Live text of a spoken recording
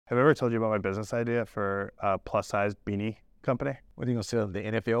Have I ever told you about my business idea for a plus-size beanie company? What are you going to sell the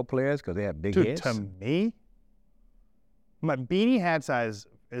NFL players because they have big Dude, heads? to me, my beanie hat size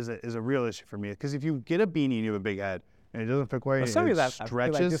is a real issue for me. Because if you get a beanie and you have a big head and it doesn't fit quite, it stretches. I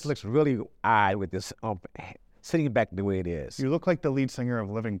feel like this looks really odd with this sitting back the way it is. You look like the lead singer of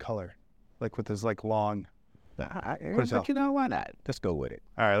Living Colour, like with his long. But you know, why not? Let's go with it.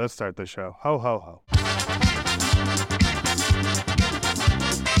 All right, let's start the show. Ho, ho, ho.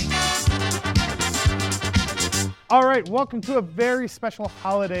 All right, welcome to a very special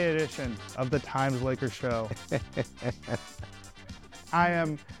holiday edition of the Times Lakers show.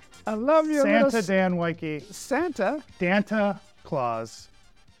 I love you, Santa Dan Woike. Danta Claus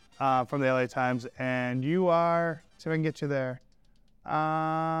from the LA Times, and you are, see if I can get you there,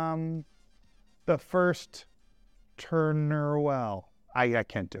 the first Turner. Well, I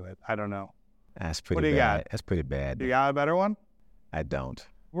can't do it. I don't know. That's pretty what do you bad. got? That's pretty bad. You got a better one? I don't.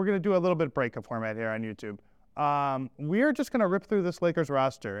 We're going to do a little bit breakup format here on YouTube. We're just going to rip through this Lakers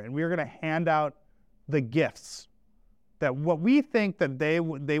roster, and we're going to hand out the gifts that what we think that they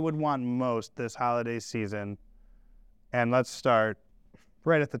would want most this holiday season. And let's start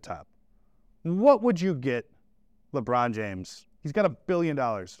right at the top. What would you get LeBron James? He's got $1 billion.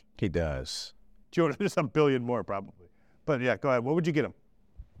 He does. There's $1 billion more probably. But yeah, go ahead. What would you get him?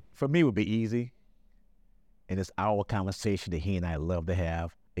 For me, it would be easy. And it's our conversation that he and I love to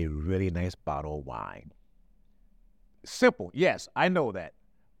have, a really nice bottle of wine. Simple, yes, I know that.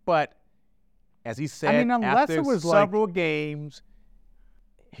 But as he said, after it was several games,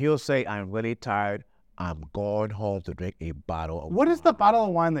 he'll say, I'm really tired. I'm going home to drink a bottle of wine. What is the bottle of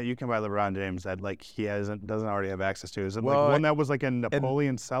wine that you can buy LeBron James that he doesn't already have access to? Is it one that was like in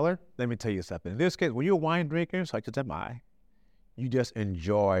Napoleon's cellar? Let me tell you something. In this case, when you're a wine drinker, such as am I, you just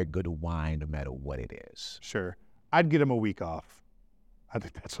enjoy good wine no matter what it is. Sure. I'd get him a week off. I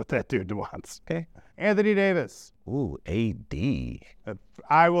think that's what that dude wants. Okay. Anthony Davis. Ooh, AD.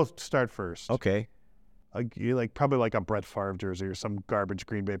 I will start first. Okay. Probably like a Brett Favre jersey or some garbage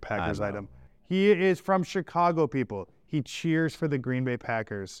Green Bay Packers item. He is from Chicago, people. He cheers for the Green Bay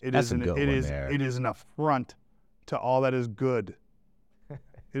Packers. It is an affront to all that is good.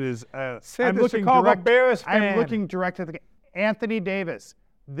 It is. I'm looking direct at Anthony Davis.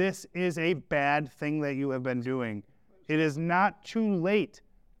 This is a bad thing that you have been doing. It is not too late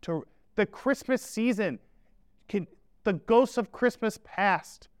to the Christmas season. The ghosts of Christmas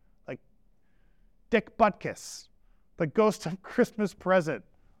past, like Dick Butkus, the ghost of Christmas present,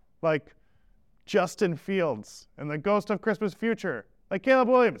 like Justin Fields, and the ghost of Christmas future, like Caleb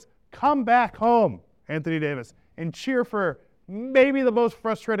Williams. Come back home, Anthony Davis, and cheer for maybe the most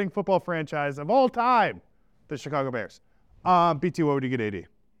frustrating football franchise of all time, the Chicago Bears. BT, what would you get AD?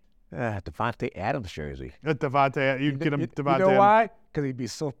 Devontae Adams jersey. Devontae, you get him Devontae. You know why? Because he'd be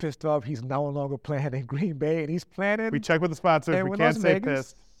so pissed off he's no longer playing in Green Bay and he's playing in. We check with the sponsors. We can't say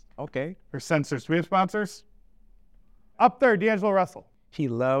pissed. Okay. Or censors. Do we have sponsors? Up there, D'Angelo Russell. He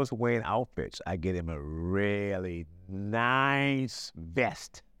loves wearing outfits. I get him a really nice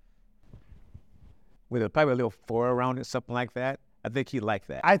vest with probably a little fur around it, something like that. I think he'd like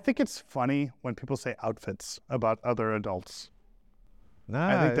that. I think it's funny when people say outfits about other adults.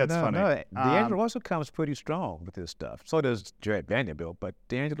 I think that's funny. No. D'Angelo also comes pretty strong with this stuff. So does Jared Vanderbilt, but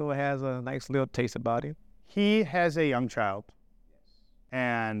D'Angelo has a nice little taste about him. He has a young child.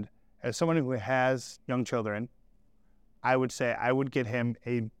 And as someone who has young children, I would say I would get him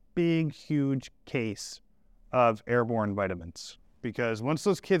a big, huge case of airborne vitamins. Because once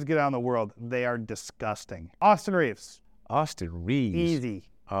those kids get out in the world, they are disgusting. Austin Reeves. Easy.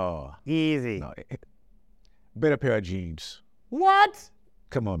 Oh. Easy. No, better pair of jeans. What?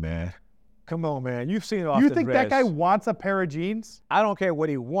 Come on, man. You've seen Austin. You think that guy wants a pair of jeans? I don't care what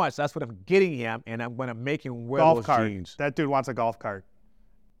he wants. That's what I'm getting him, and I'm going to make him wear those jeans. That dude wants a golf cart.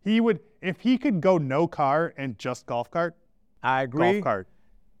 He would, if he could go no car and just golf cart. I agree. Golf cart.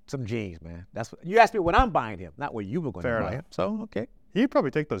 Some jeans, man. That's what you asked me when I'm buying him, not what you were going to buy him. So, okay. He'd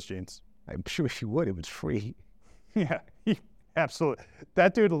probably take those jeans. I'm sure he would. It was free. Yeah, absolutely.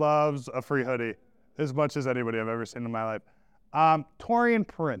 That dude loves a free hoodie as much as anybody I've ever seen in my life. Taurean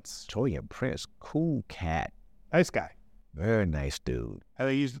Prince. Cool cat. Nice guy. Very nice dude. I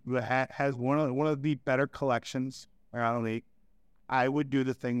think has one of the better collections around the league. I would do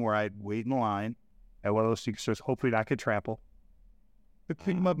the thing where I'd wait in line at one of those secret stores, hopefully not get trampled. Pick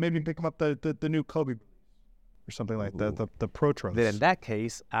him up, maybe pick him up the new Kobe or something like that, the Pro Trunks. Then in that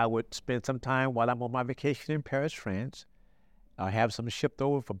case, I would spend some time while I'm on my vacation in Paris, France. I'll have some shipped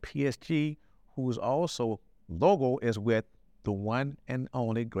over from PSG, whose also logo is with the one and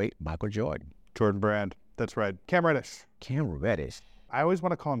only great Michael Jordan. Jordan Brand. That's right. Cam Reddish. I always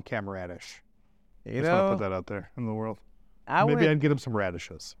want to call him Cam Radish. You Just know, want to put that out there in the world. Maybe I'd get him some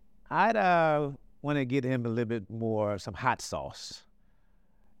radishes. I'd want to get him a little bit more, some hot sauce.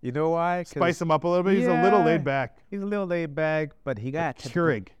 You know why? Spice him up a little bit. He's a little laid back. He's a little laid back, but he got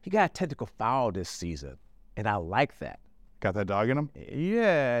technical foul this season, and I like that. Got that dog in him?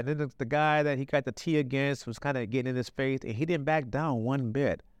 Yeah, and then the guy that he got the tee against was kind of getting in his face, and he didn't back down one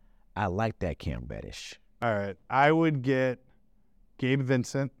bit. I like that Cam Reddish. All right. I would get Gabe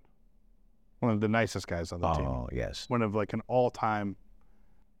Vincent, one of the nicest guys on the team. Oh, yes. One of like an all-time.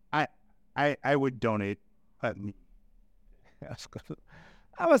 I would donate. I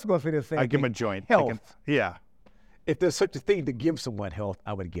was going to say the same. I'd give him a joint. Health. Yeah. If there's such a thing to give someone health,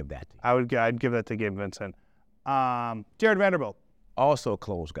 I would give that to you. I'd give that to Gabe Vincent. Jared Vanderbilt. Also a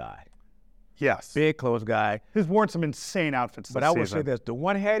close guy. Yes. Big close guy. He's worn some insane outfits this season. But I would say this, the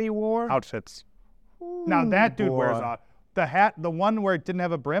one hat he wore. Outfits. Now that dude wears off. The hat, the one where it didn't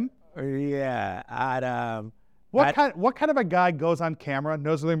have a brim? Yeah. What kind of a guy goes on camera,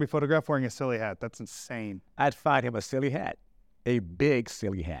 knows they're going to be photographed wearing a silly hat? That's insane. I'd find him a silly hat. A big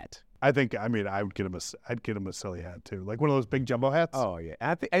silly hat. I'd get him a silly hat too. Like one of those big jumbo hats. Oh yeah.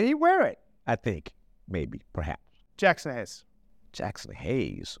 And he'd wear it. I think. Maybe. Perhaps. Jackson Hayes. Jackson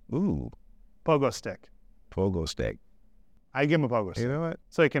Hayes. Ooh. Pogo stick. Pogo stick. I give him a pogo stick. You know what?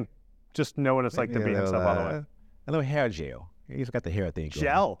 So he can just know what it's like to be himself all the way. A little hair gel. He's got the hair thing going.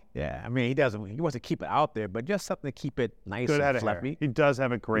 Gel? Yeah. I mean, he wants to keep it out there, but just something to keep it nice Good and head fluffy. Of hair. He does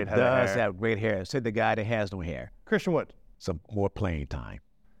have a great head of hair. He does have great hair. Said the guy that has no hair. Christian Wood. Some more playing time.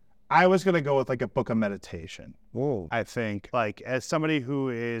 I was going to go with like a book of meditation. Whoa. I think like as somebody who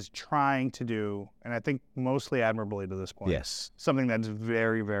is trying to do, and I think mostly admirably to this point, yes, something that's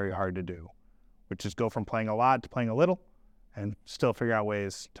very, very hard to do, which is go from playing a lot to playing a little and still figure out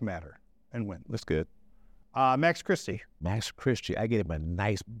ways to matter and win. That's good. Max Christie. Max Christie. I get him a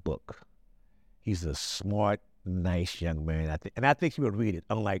nice book. He's a smart, nice young man. I think he would read it,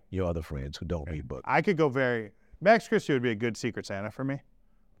 unlike your other friends who don't read books. I could go Max Christie would be a good Secret Santa for me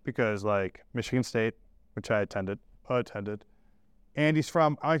because like Michigan State, which I attended, and he's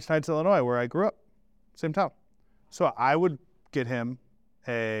from Arlington Heights, Illinois, where I grew up, same town. So I would get him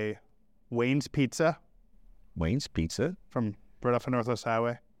a Wayne's Pizza. Wayne's Pizza? From right off of Northwest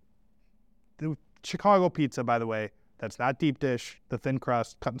Highway. The Chicago pizza, by the way, that's not deep dish, the thin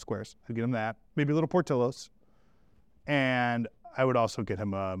crust, cut in squares. I'd get him that. Maybe a little Portillo's. And I would also get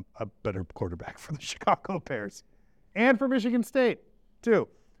him a better quarterback for the Chicago Bears. And for Michigan State, too.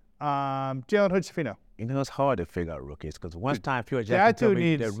 Jalen Hood-Schifino. You know, it's hard to figure out rookies because one time Phil Jackson told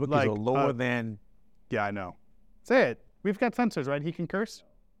me that rookies are lower than... Yeah, I know. Say it. We've got censors, right? He can curse.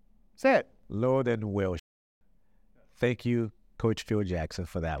 Say it. Lower than Welsh. Thank you, Coach Phil Jackson,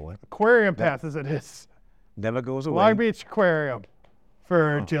 for that one. Aquarium path as it is. Never goes away. Long Beach Aquarium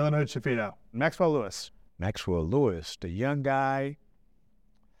for Jalen Hood-Schifino. Maxwell Lewis. Maxwell Lewis, the young guy.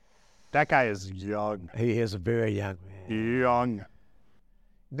 That guy is young. He is a very young man. Young.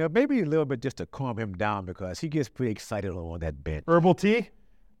 Now, maybe a little bit just to calm him down because he gets pretty excited on that bench. Herbal tea?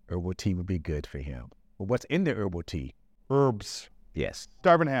 Herbal tea would be good for him. Well, what's in the herbal tea? Herbs. Yes.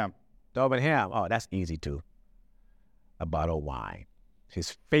 Darvin Ham. Darvin Ham. Oh, that's easy, too. A bottle of wine.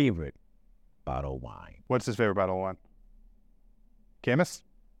 His favorite bottle of wine. What's his favorite bottle of wine? Camus?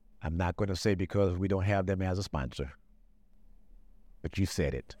 I'm not going to say because we don't have them as a sponsor. But you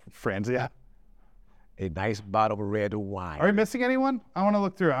said it. Franzia. A nice bottle of red wine. Are we missing anyone? I want to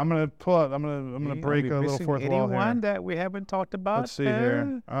look through. I'm going to pull out. I'm going to break a little fourth wall here. Anyone that we haven't talked about? Let's see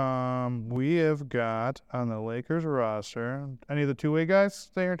here. We have got on the Lakers roster any of the two-way guys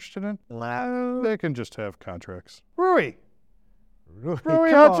they're interested in? No. They can just have contracts. Rui Come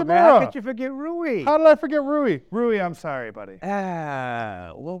on, man. How could you forget Rui? How did I forget Rui? Rui, I'm sorry, buddy.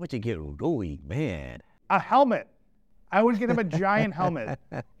 What would you get Rui, man? A helmet. I would get him a giant helmet.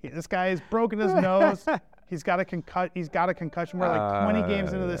 This guy has broken his nose. He's got a concussion. We're like 20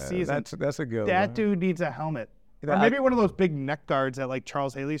 games into the season. That's a good one. That dude needs a helmet. Or maybe one of those big neck guards that like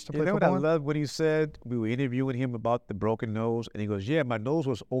Charles Haley used to play football. You know what I love when he said, we were interviewing him about the broken nose, and he goes, yeah, my nose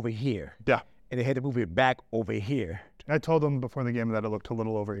was over here. Yeah. And they had to move it back over here. I told him before the game that it looked a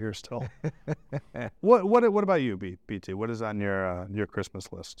little over here still. What about you, BT? What is on your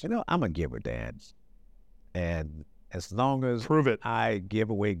Christmas list? You know, I'm a giver, Dan. And as long as Prove it. I give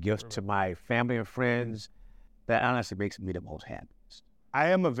away gifts to my family and friends, that honestly makes me the most happy. I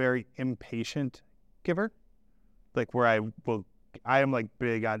am a very impatient giver. Like where I am like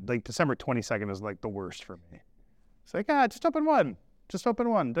big on, like December 22nd is like the worst for me. It's like, just open one. Just open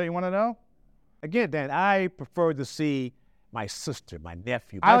one. Don't you want to know? Again, Dan, I prefer to see my sister, my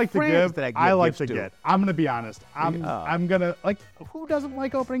nephew, I my like to friends give. that I like gifts to to. get. I'm gonna be honest. I'm gonna like. Who doesn't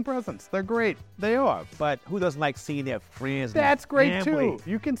like opening presents? They're great. They are, but who doesn't like seeing their friends? That's great family? too.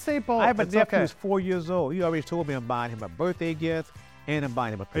 You can say both. I have a It's nephew okay. who's 4 years old. He already told me I'm buying him a birthday gift and I'm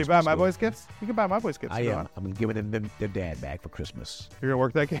buying him a Are you Christmas buying my gift. boys gifts? You can buy my boys gifts. I if you am. want. I'm giving them their dad back for Christmas. You're gonna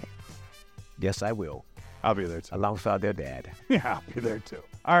work that game? Yes, I will. I'll be there too. Alongside their dad. Yeah, I'll be there too.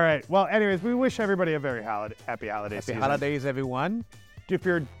 All right. Well, anyways, we wish everybody a very happy holiday Happy season. holidays, everyone. If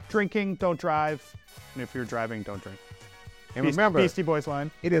you're drinking, don't drive. And if you're driving, don't drink. And remember, Beastie Boys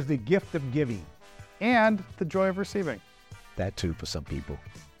line. it is the gift of giving. And the joy of receiving. That too, for some people.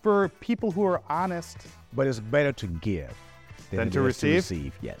 For people who are honest. But it's better to give Than it to is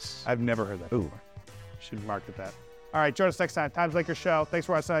receive? Yes. I've never heard that Ooh. before. Should market that. All right, join us next time. Times Like Your Show. Thanks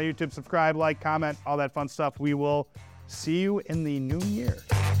for watching on YouTube. Subscribe, like, comment, all that fun stuff. We will see you in the new year.